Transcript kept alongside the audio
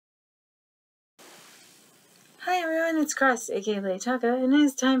Hi everyone, it's Cross, aka Leitaka, and it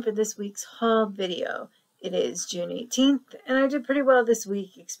is time for this week's haul video. It is June 18th, and I did pretty well this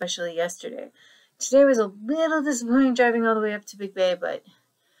week, especially yesterday. Today was a little disappointing driving all the way up to Big Bay, but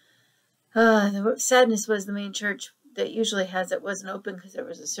the sadness was the main church that usually has it wasn't open because there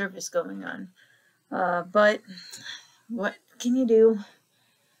was a service going on. But what can you do?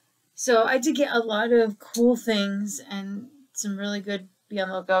 So I did get a lot of cool things and some really good be on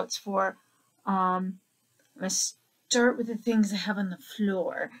the lookouts for. I'm going to start with the things I have on the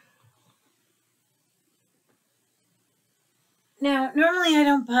floor. Now, normally I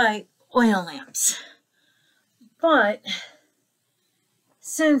don't buy oil lamps, but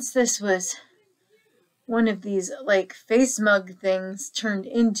since this was one of these like face mug things turned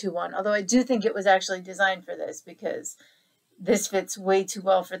into one, although I do think it was actually designed for this because this fits way too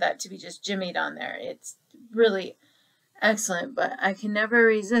well for that to be just jimmied on there. It's really excellent, but I can never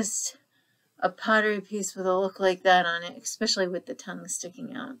resist a pottery piece with a look like that on it, especially with the tongue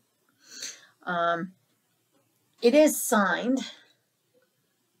sticking out. It is signed,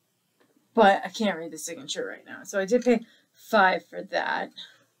 but I can't read the signature right now. So I did pay $5 for that.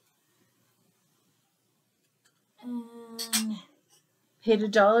 And paid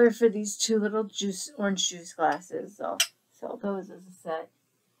 $1 for these two little orange juice glasses. So I'll sell those as a set.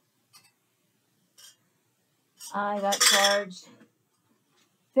 I got charged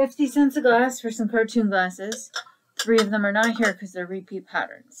 50 cents a glass for some cartoon glasses. 3 of them are not here because they're repeat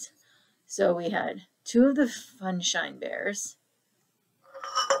patterns. So we had 2 of the Funshine Bears,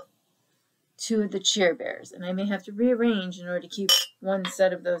 2 of the Cheer Bears, and I may have to rearrange in order to keep one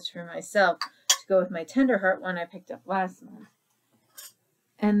set of those for myself to go with my Tenderheart one I picked up last month.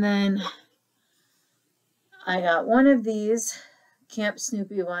 And then I got 1 of these Camp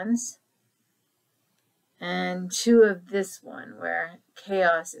Snoopy ones, and 2 of this one where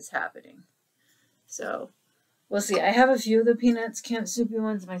chaos is happening. So we'll see. I have a few of the Peanuts Camp Snoopy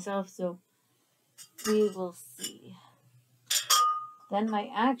ones myself, so we will see. Then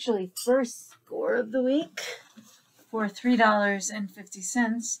my actually first score of the week for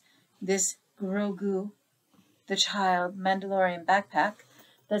 $3.50, this Grogu the Child Mandalorian backpack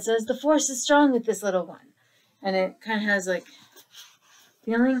that says the Force is strong with this little one. And it kind of has like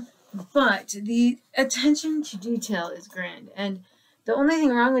feeling, but the attention to detail is grand. And the only thing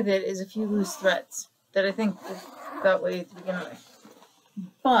wrong with it is a few loose threads that I think that way to begin with.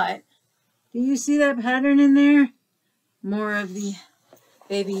 But do you see that pattern in there? More of the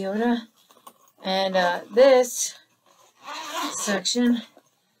Baby Yoda. And this section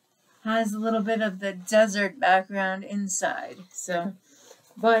has a little bit of the desert background inside. So,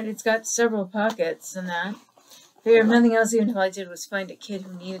 but it's got several pockets and that. Figured if nothing else, even if all I did was find a kid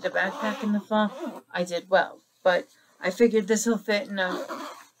who needed a backpack in the fall, I did well. But I figured this will fit in a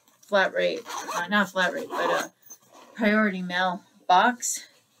flat rate, not flat rate, but a priority mail box,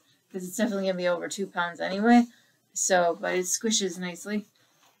 because it's definitely going to be over 2 pounds anyway. So, but it squishes nicely.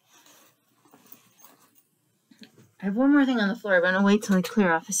 I have one more thing on the floor, but I'm going to wait till I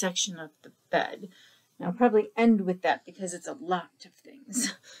clear off a section of the bed. And I'll probably end with that because it's a lot of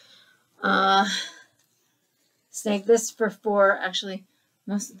things. Snag this for $4. Actually,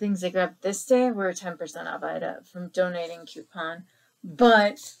 most of the things I grabbed this day were 10% off. I had a from donating coupon.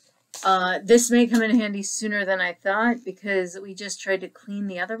 But this may come in handy sooner than I thought because we just tried to clean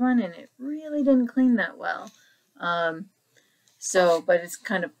the other one and it really didn't clean that well. But it's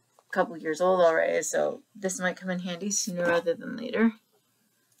kind of a couple years old already, so this might come in handy sooner rather than later.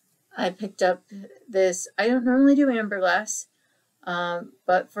 I picked up this. I don't normally do amber glass.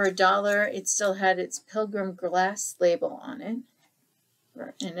 But for $1, it still had its Pilgrim Glass label on it.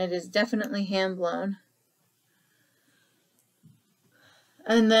 And it is definitely hand blown.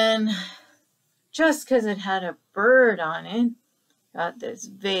 And then, just because it had a bird on it, got this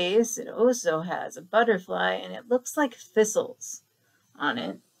vase. It also has a butterfly, and it looks like thistles on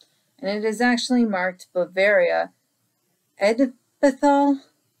it. And it is actually marked Bavaria Edbethal.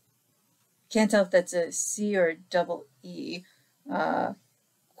 Can't tell if that's a C or a double E.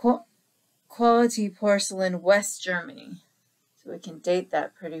 Quality porcelain, West Germany. So we can date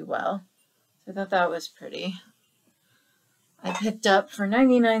that pretty well. So I thought that was pretty. I picked up for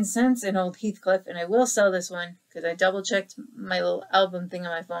 99 cents an old Heathcliff, and I will sell this one because I double checked my little album thing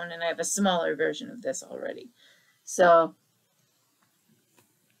on my phone and I have a smaller version of this already. So,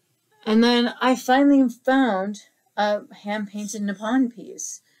 and then I finally found a hand painted Nippon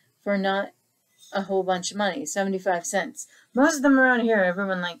piece for not a whole bunch of money, 75 cents. Most of them around here,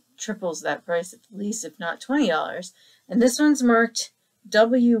 everyone like triples that price at least, if not $20. And this one's marked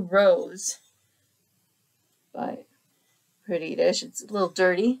W Rose, but pretty dish. It's a little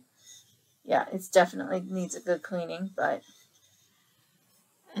dirty. yeah, it's definitely needs a good cleaning, but.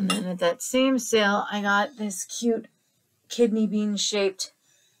 And then at that same sale, I got this cute kidney bean shaped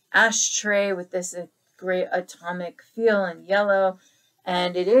ashtray with this great atomic feel in yellow.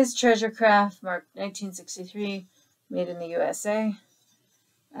 And it is Treasure Craft, marked 1963, made in the USA.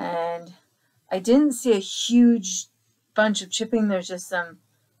 And I didn't see a huge bunch of chipping. There's just some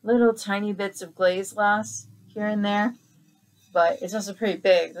little tiny bits of glaze loss here and there. But it's also pretty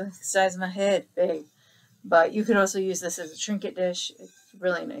big, the size of my head, big. But you could also use this as a trinket dish. It's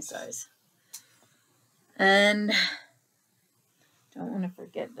really nice size. And don't want to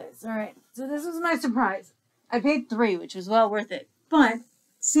forget this. All right, so this was my surprise. I paid $3, which was well worth it. But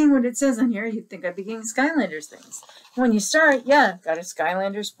seeing what it says on here, you'd think I'd be getting Skylanders things. When you start, yeah, got a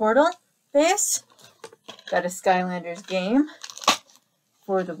Skylanders portal base. Got a Skylanders game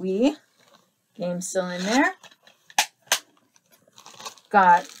for the Wii. Game's still in there.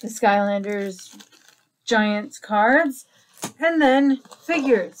 Got the Skylanders Giants cards. And then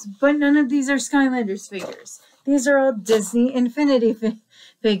figures. But none of these are Skylanders figures. These are all Disney Infinity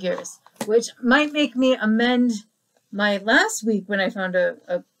figures, which might make me amend my last week when I found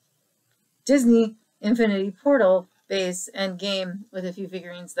a Disney Infinity Portal base and game with a few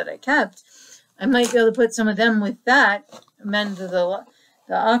figurines that I kept. I might be able to put some of them with that, amend the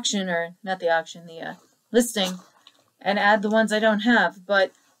auction, or not the auction, the listing, and add the ones I don't have.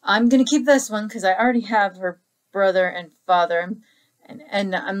 But I'm going to keep this one because I already have her brother and father,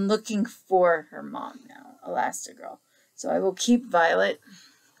 and I'm looking for her mom now, Elastigirl. So I will keep Violet.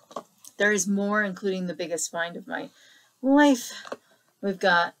 There is more, including the biggest find of my life. We've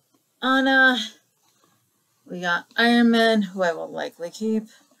got Anna. We got Iron Man, who I will likely keep.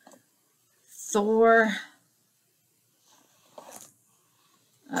 Thor.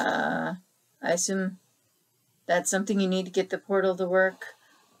 I assume that's something you need to get the portal to work.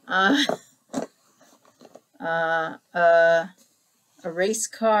 A race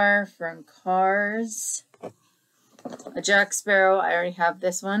car from Cars. A Jack Sparrow. I already have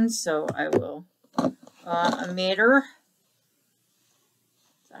this one, so I will. A Mater.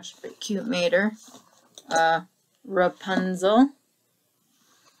 It's actually a pretty cute Mater. Rapunzel.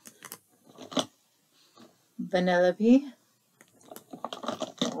 Vanellope.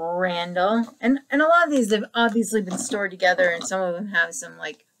 Randall. And a lot of these have obviously been stored together, and some of them have some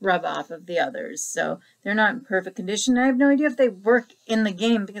like rub off of the others, so they're not in perfect condition. I have no idea if they work in the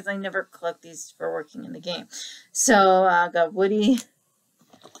game because I never collect these for working in the game. So I got Woody,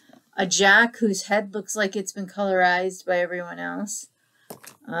 a Jack whose head looks like it's been colorized by everyone else,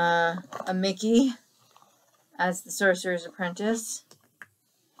 a Mickey as the Sorcerer's Apprentice,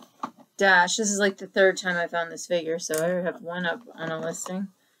 Dash. This is like the third time I found this figure, so I have one up on a listing.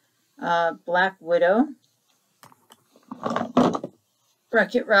 Black Widow.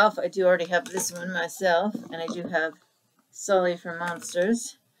 Wreck-It Ralph. I do already have this one myself, and I do have Sully from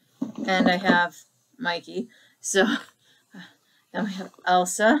Monsters, and I have Mikey. So then we have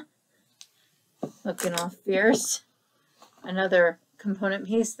Elsa, looking all fierce. Another component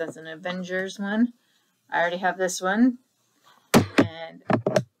piece. That's an Avengers one. I already have this one, and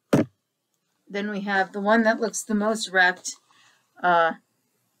then we have the one that looks the most wrecked.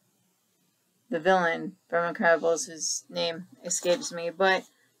 The villain from Incredibles, whose name escapes me, but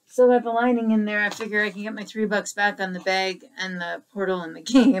still got the lining in there. I figure I can get my $3 back on the bag and the portal in the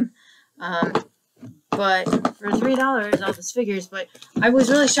game. But for $3, all those figures. But I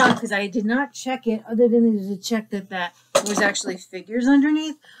was really shocked because I did not check it, other than to check that was actually figures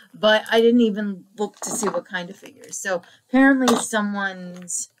underneath. But I didn't even look to see what kind of figures. So apparently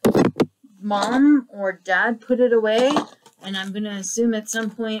someone's mom or dad put it away. And I'm going to assume at some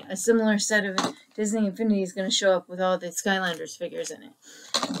point a similar set of Disney Infinity is going to show up with all the Skylanders figures in it.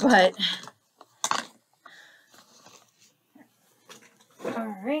 But,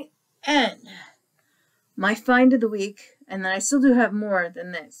 alright. And my find of the week, and then I still do have more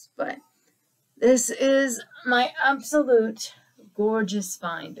than this, but this is my absolute gorgeous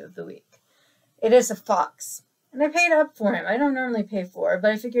find of the week. It is a fox. And I paid up for him. I don't normally pay for it,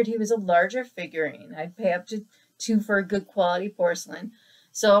 but I figured he was a larger figurine. I'd pay up to $2 for a good quality porcelain.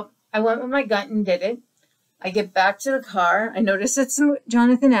 So I went with my gut and did it. I get back to the car. I notice it's some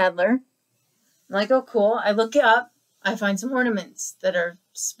Jonathan Adler. I'm like, oh, cool. I look it up. I find some ornaments that are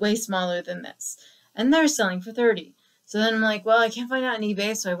way smaller than this. And they're selling for $30. So then I'm like, well, I can't find it on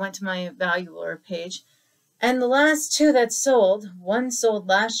eBay. So I went to my Valuer page. And the last two that sold, one sold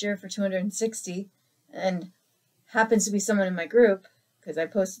last year for $260, and happens to be someone in my group, because I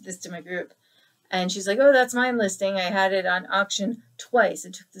posted this to my group. And she's like, oh, that's my listing. I had it on auction twice.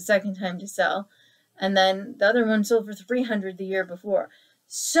 It took the second time to sell. And then the other one sold for $300 the year before.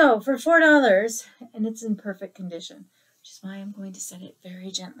 So for $4, and it's in perfect condition, which is why I'm going to set it very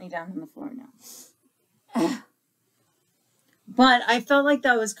gently down on the floor now. But I felt like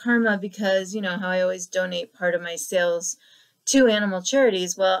that was karma because, you know, how I always donate part of my sales to animal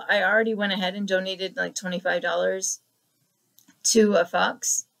charities. Well, I already went ahead and donated like $25 to a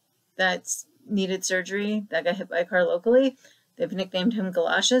fox that's needed surgery that got hit by a car locally. They've nicknamed him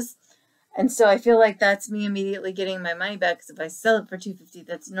Galoshes. And so I feel like that's me immediately getting my money back, because if I sell it for $250,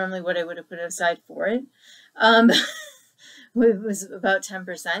 that's normally what I would have put aside for it. It was about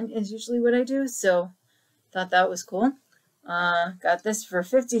 10% is usually what I do. So thought that was cool. Got this for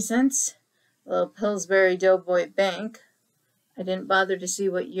 50 cents. A little Pillsbury Doughboy Bank. I didn't bother to see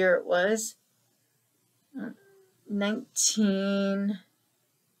what year it was. 19.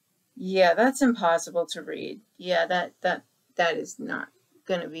 Yeah, that's impossible to read. Yeah, that is not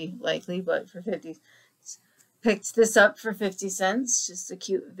going to be likely, but for 50. Picked this up for 50 cents. Just a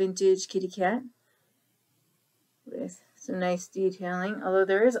cute vintage kitty cat with some nice detailing. Although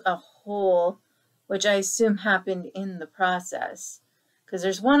there is a hole, which I assume happened in the process, because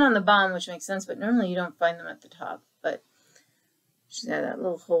there's one on the bottom, which makes sense, but normally you don't find them at the top. But she's got that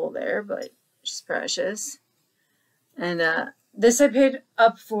little hole there, but she's precious. And this I paid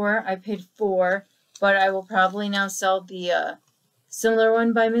up for. I paid $4, but I will probably now sell the similar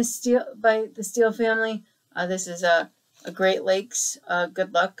one by the Steele family. This is a Great Lakes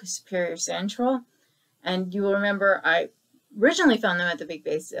Good Luck Superior Sand Troll. And you will remember I originally found them at the big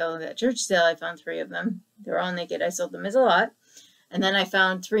base sale. At church sale, I found 3 of them. They were all naked. I sold them as a lot. And then I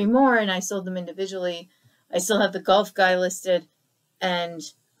found 3 more, and I sold them individually. I still have the golf guy listed, and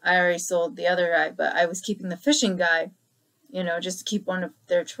I already sold the other guy, but I was keeping the fishing guy, you know, just to keep one of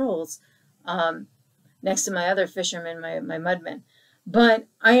their trolls next to my other fisherman, my mudman. But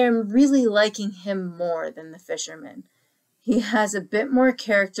I am really liking him more than the fisherman. He has a bit more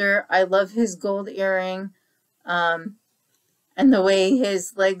character. I love his gold earring. And the way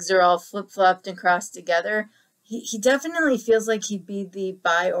his legs are all flip-flopped and crossed together. He definitely feels like he'd be the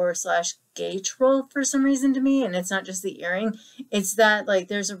bi or / gay troll for some reason to me. And it's not just the earring. It's that, like,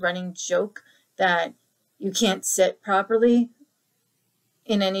 there's a running joke that you can't sit properly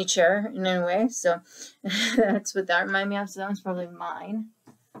in any chair in any way. So that's what that reminded me of. So that one's probably mine.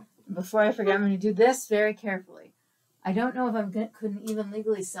 Before I forget, I'm going to do this very carefully. I don't know if I couldn't even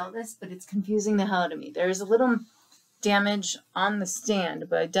legally sell this, but it's confusing the hell out of me. There's a little damage on the stand,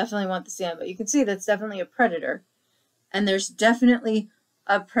 but I definitely want the stand. But you can see that's definitely a predator. And there's definitely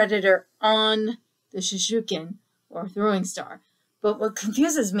a predator on the Shishukin or throwing star. But what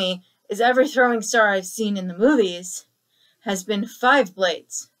confuses me is every throwing star I've seen in the movies has been 5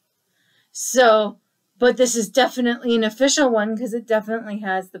 blades. So, but this is definitely an official one because it definitely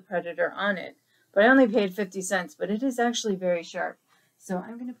has the predator on it. But I only paid 50 cents, but it is actually very sharp. So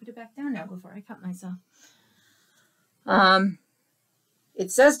I'm going to put it back down now before I cut myself.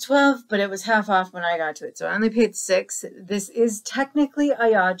 It says 12, but it was half off when I got to it. So I only paid 6. This is technically a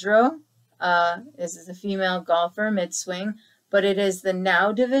Yadro. This is a female golfer mid-swing, but it is the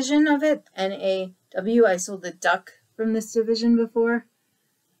now division of it, NAW. I sold the duck from this division before,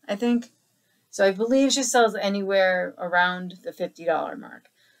 I think. So I believe she sells anywhere around the $50 mark.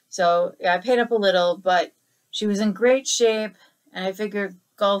 So yeah, I paid up a little, but she was in great shape, and I figured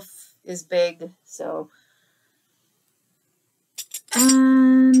golf is big, so.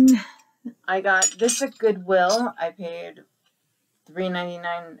 And I got this at Goodwill. I paid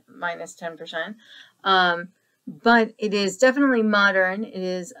 $3.99 minus 10%. But it is definitely modern. It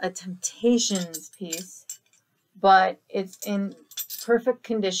is a Temptations piece, but it's in perfect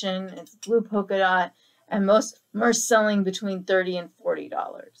condition. It's blue polka dot, and most are selling between $30 and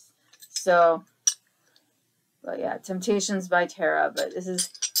 $40. So, but yeah, Temptations by Tara, but this is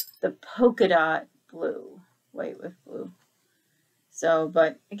the polka dot blue, white with blue. So,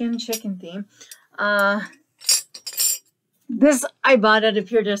 but again, chicken theme. This I bought out of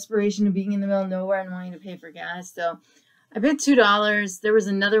pure desperation of being in the middle of nowhere and wanting to pay for gas. So I paid $2. There was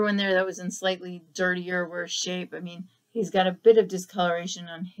another one there that was in slightly dirtier, worse shape. I mean, he's got a bit of discoloration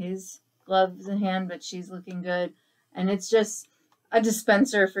on his gloves and hand, but she's looking good. And it's just a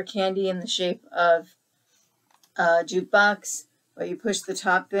dispenser for candy in the shape of a jukebox, but you push the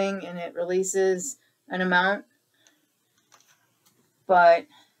top thing and it releases an amount. But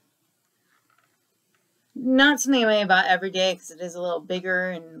not something I may have bought every day because it is a little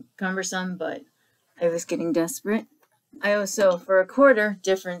bigger and cumbersome, but I was getting desperate. I also, for $0.25,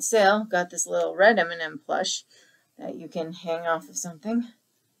 different sale, got this little red M&M plush that you can hang off of something.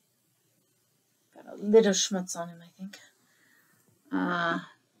 Got a little schmutz on him, I think.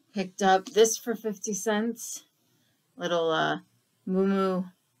 Picked up this for 50 cents. Little Moo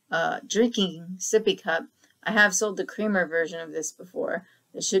drinking sippy cup. I have sold the creamer version of this before.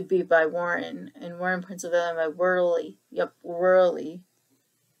 It should be by Warren, in Warren, Pennsylvania, by Whirly. Yep, Whirly.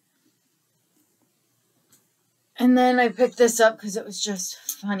 And then I picked this up because it was just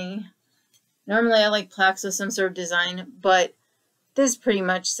funny. Normally I like plaques with some sort of design, but this pretty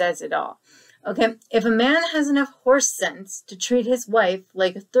much says it all. Okay, if a man has enough horse sense to treat his wife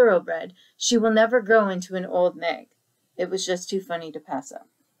like a thoroughbred, she will never grow into an old nag. It was just too funny to pass up.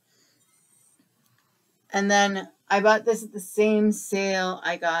 And then I bought this at the same sale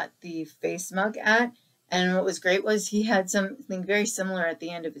I got the face mug at. And what was great was he had something very similar at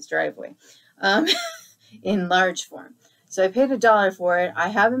the end of his driveway in large form. So I paid $1 for it. I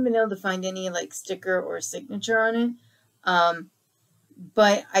haven't been able to find any like sticker or signature on it.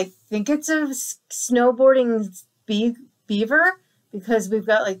 But I think it's a snowboarding beaver because we've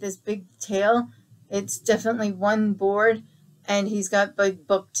got like this big tail. It's definitely one board and he's got big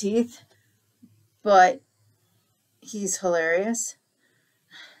buck teeth. But he's hilarious.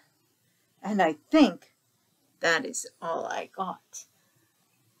 And I think that is all I got.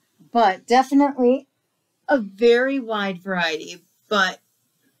 But definitely a very wide variety. But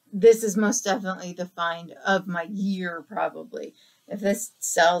this is most definitely the find of my year, probably. If this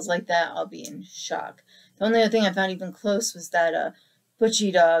sells like that, I'll be in shock. The only other thing I found even close was that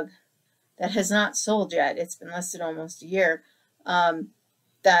Butchie dog that has not sold yet. It's been listed almost a year.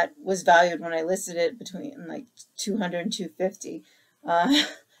 That was valued when I listed it between like $200 and $250.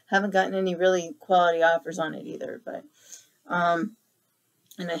 Haven't gotten any really quality offers on it either, but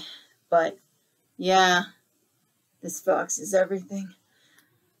yeah, this fox is everything.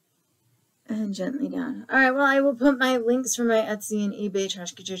 And gently down. All right, well, I will put my links for my Etsy and eBay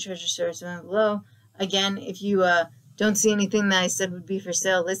Trashkateer Treasures stores down below. Again, if you don't see anything that I said would be for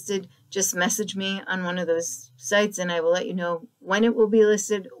sale listed, just message me on one of those sites and I will let you know when it will be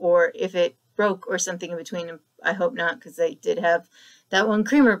listed or if it broke or something in between. I hope not, because I did have that one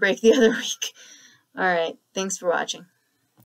creamer break the other week. All right, thanks for watching.